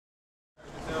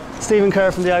Stephen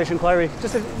Kerr from the Irish Inquiry.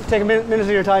 Just to take a minute of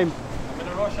your time. I'm in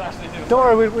a rush actually. Don't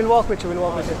worry, we'll walk with you,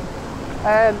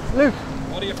 Luke.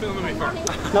 What are you filming me for?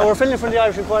 No, we're filming from the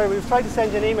Irish Inquiry. We've tried to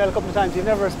send you an email a couple of times, you've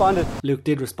never responded. Luke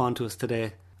did respond to us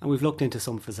today, and we've looked into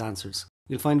some of his answers.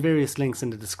 You'll find various links in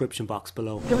the description box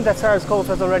below. Given that SARS-CoV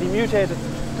has already mutated,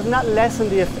 doesn't that lessen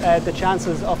the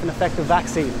chances of an effective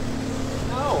vaccine?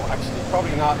 No, actually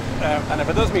probably not. And if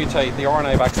it does mutate, the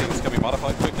RNA vaccines can be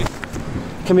modified quickly.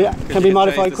 Can be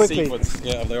modified quickly? The sequence,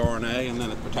 of the RNA, and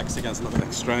then it protects against another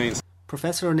strains.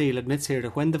 Professor O'Neill admits here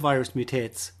that when the virus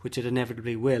mutates, which it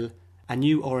inevitably will, a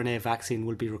new RNA vaccine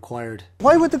will be required.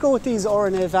 Why would they go with these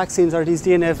RNA vaccines or these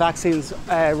DNA vaccines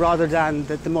rather than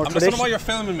the more traditional? I don't know why you're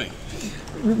filming me.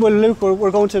 Well, Luke, we're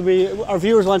going to be. Our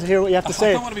viewers want to hear what you have to say.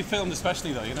 I don't want to be filmed,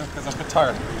 especially though, because I'm a bit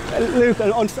tired. Luke,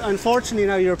 unfortunately,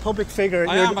 now you're a public figure.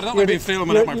 I am, but I don't want to be filming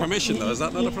without my permission, though. Is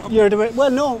that not a problem? Well,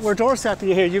 no, we're doorstepping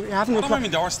you here. You haven't. I don't want to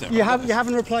be doorstep. You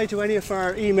haven't replied to any of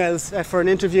our emails for an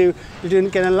interview. You're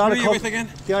getting a lot of. Who are you with again?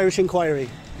 The Irish Inquiry.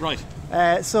 Right.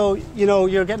 So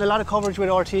you're getting a lot of coverage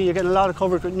with RT. You're getting a lot of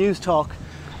coverage with News Talk.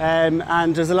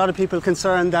 And there's a lot of people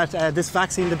concerned that this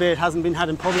vaccine debate hasn't been had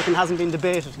in public and hasn't been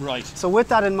debated. Right. So with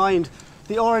that in mind,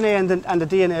 the RNA and the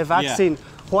DNA vaccine,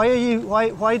 why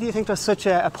do you think there's such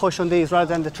a push on these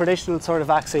rather than the traditional sort of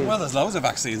vaccine? Well, there's loads of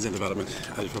vaccines in development,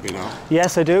 as you probably know.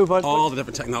 Yes, I do. But all the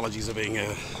different technologies are being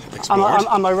explored.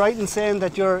 Am I right in saying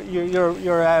that your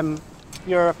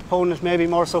opponent maybe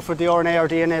more so for the RNA or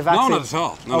DNA vaccine? No, not at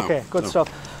all. No, okay, good stuff.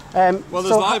 Well,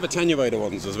 there's live attenuated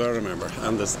ones as well, remember,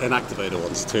 and there's inactivated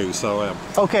ones too. So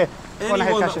okay,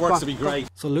 anyone that works to be great.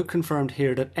 So Luke confirmed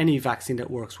here that any vaccine that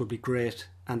works would be great,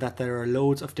 and that there are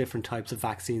loads of different types of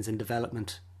vaccines in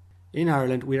development. In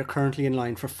Ireland, we are currently in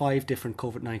line for 5 different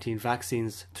COVID-19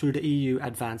 vaccines through the EU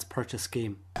Advanced Purchase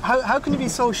Scheme. How can you be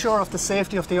so sure of the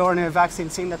safety of the RNA vaccine,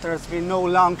 seeing that there has been no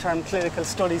long-term clinical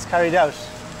studies carried out?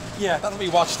 Yeah, that'll be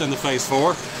watched in the phase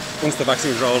 4 once the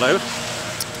vaccine's rolled out.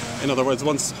 In other words,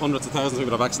 once hundreds of thousands of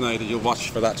people are vaccinated, you'll watch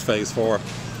for that phase 4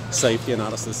 safety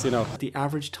analysis, The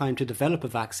average time to develop a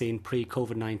vaccine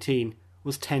pre-COVID-19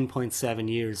 was 10.7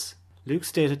 years. Luke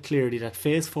stated clearly that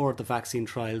phase 4 of the vaccine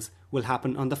trials will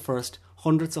happen on the first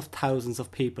hundreds of thousands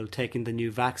of people taking the new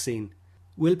vaccine.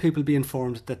 Will people be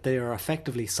informed that they are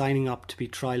effectively signing up to be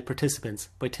trial participants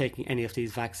by taking any of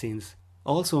these vaccines?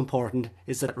 Also important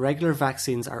is that regular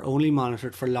vaccines are only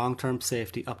monitored for long-term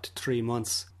safety up to 3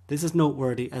 months. This is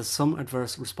noteworthy as some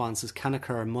adverse responses can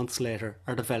occur months later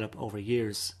or develop over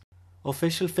years.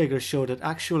 Official figures show that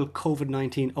actual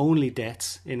COVID-19 only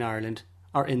deaths in Ireland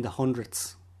are in the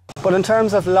hundreds. But in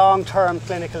terms of long-term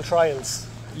clinical trials,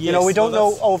 yes, we don't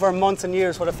know over months and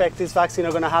years what effect this vaccine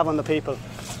are going to have on the people.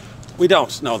 We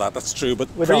don't know that, that's true, but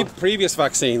previous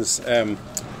vaccines, 1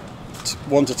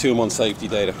 to 2 months safety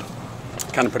data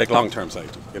can predict long-term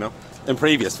safety, in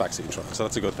previous vaccine trials, so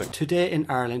that's a good thing. Today in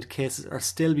Ireland, cases are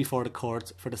still before the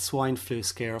courts for the swine flu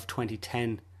scare of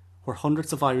 2010, where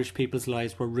hundreds of Irish people's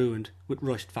lives were ruined with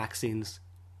rushed vaccines.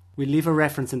 We'll leave a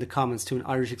reference in the comments to an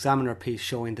Irish Examiner piece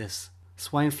showing this.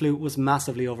 Swine flu was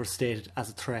massively overstated as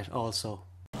a threat also.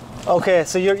 Okay,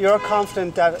 so you're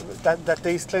confident that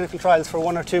these clinical trials for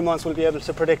 1 or 2 months will be able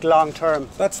to predict long-term?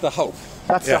 That's the hope.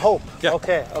 That's the hope? Yeah.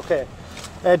 Okay.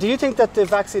 Do you think that the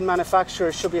vaccine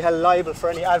manufacturers should be held liable for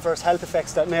any adverse health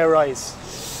effects that may arise?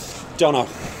 Don't know.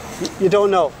 You don't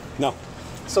know? No.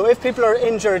 So if people are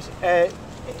injured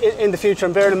in the future,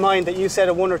 and bearing in mind that you said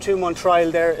a 1 or 2 month trial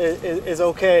there is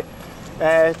okay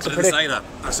to predict... I didn't say that.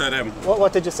 I said...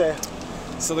 What did you say?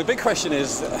 So the big question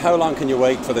is, how long can you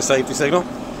wait for the safety signal?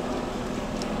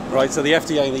 Right, so the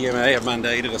FDA and the EMA have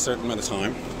mandated a certain amount of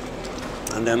time,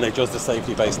 and then they judge the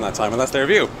safety based on that time, and that's their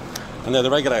view. And they're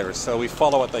the regulators, so we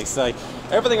follow what they say.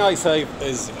 Everything I say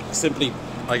is simply,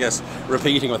 I guess,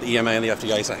 repeating what the EMA and the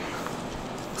FDA say.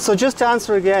 So just to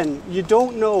answer again, you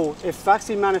don't know if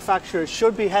vaccine manufacturers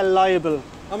should be held liable.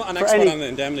 I'm not an expert on the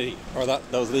indemnity or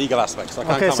those legal aspects, so I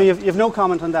can't comment. So you've no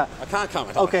comment on that? I can't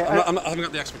comment. Okay. I haven't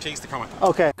got the expertise to comment.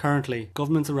 Okay. Currently,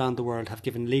 governments around the world have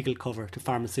given legal cover to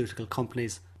pharmaceutical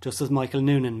companies, just as Michael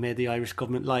Noonan made the Irish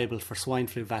government liable for swine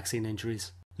flu vaccine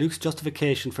injuries. Luke's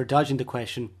justification for dodging the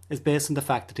question is based on the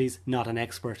fact that he's not an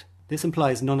expert. This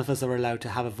implies none of us are allowed to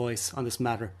have a voice on this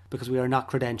matter because we are not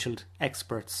credentialed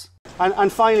experts.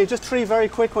 And finally, just 3 very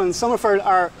quick ones. Some of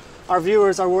our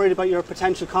viewers are worried about your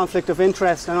potential conflict of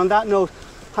interest. And on that note,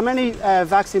 how many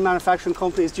vaccine manufacturing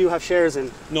companies do you have shares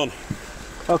in? None.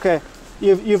 Okay.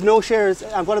 You've no shares.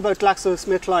 And what about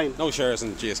GlaxoSmithKline? No shares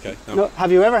in GSK. No.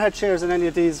 Have you ever had shares in any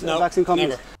of these vaccine companies?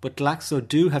 Never. But Glaxo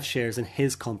do have shares in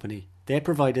his company. They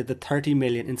provided the 30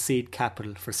 million in seed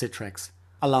capital for Citrex,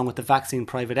 along with the vaccine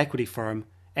private equity firm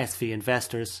SV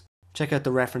Investors. Check out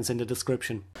the reference in the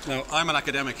description. Now, I'm an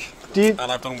academic, and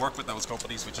I've done work with those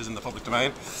companies, which is in the public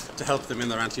domain, to help them in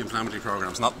their anti-inflammatory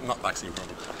programs, not vaccine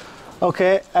programs.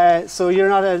 Okay, so you're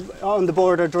not on the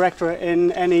board or director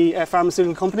in any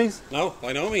pharmaceutical companies? No,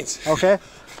 by no means. Okay.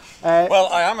 Well,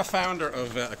 I am a founder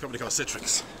of a company called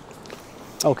Citrix.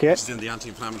 Okay. Which is in the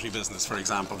anti-inflammatory business, for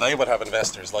example. They would have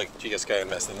investors like GSK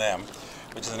invest in them,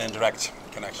 which is an indirect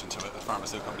connection to a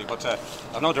pharmaceutical company. But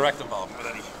I've no direct involvement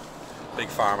with any big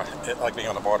pharma, like being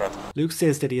on the board. Luke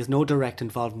says that he has no direct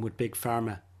involvement with big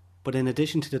pharma. But in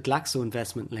addition to the Glaxo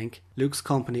investment link, Luke's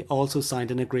company also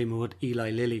signed an agreement with Eli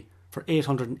Lilly for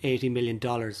 $880 million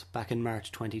back in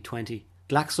March 2020.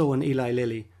 Glaxo and Eli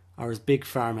Lilly are as big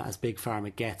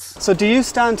pharma gets. So do you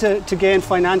stand to gain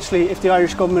financially if the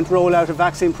Irish government roll out a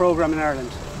vaccine programme in Ireland?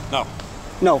 No.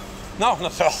 No? No,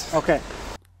 not at all. Okay.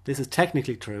 This is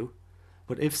technically true,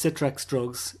 but if Citrix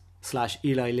drugs /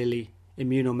 Eli Lilly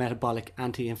immunometabolic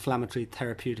anti-inflammatory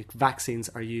therapeutic vaccines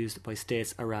are used by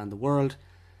states around the world,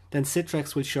 then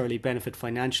Citrix will surely benefit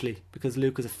financially because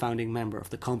Luke is a founding member of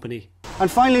the company. And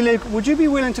finally, Luke, would you be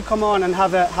willing to come on and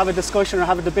have a discussion or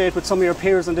have a debate with some of your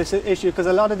peers on this issue? Because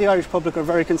a lot of the Irish public are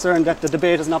very concerned that the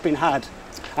debate has not been had,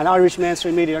 and Irish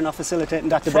mainstream media are not facilitating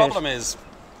that debate. The problem is,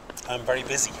 I'm very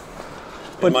busy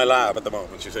in my lab at the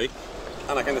moment, you see,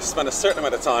 and I can spend a certain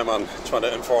amount of time on trying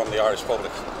to inform the Irish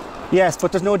public. Yes,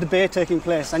 but there's no debate taking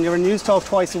place, and you're in News Talk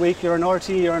twice a week, you're an RT,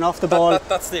 you're an Off the Ball.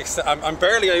 That's the extent. I'm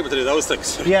barely able to do those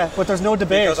things. Yeah, but there's no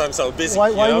debate. Because I'm so busy.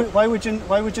 Why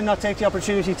would you not take the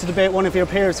opportunity to debate one of your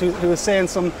peers who is saying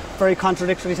some very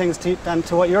contradictory things to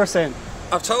what you're saying?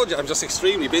 I've told you, I'm just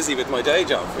extremely busy with my day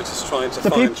job, which is trying to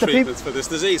find treatments for this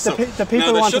disease. The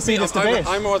people want to see this debate.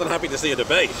 I'm more than happy to see a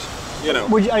debate, you know.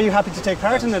 Are you happy to take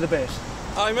part in the debate?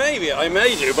 I may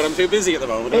do, but I'm too busy at the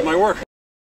moment with my work.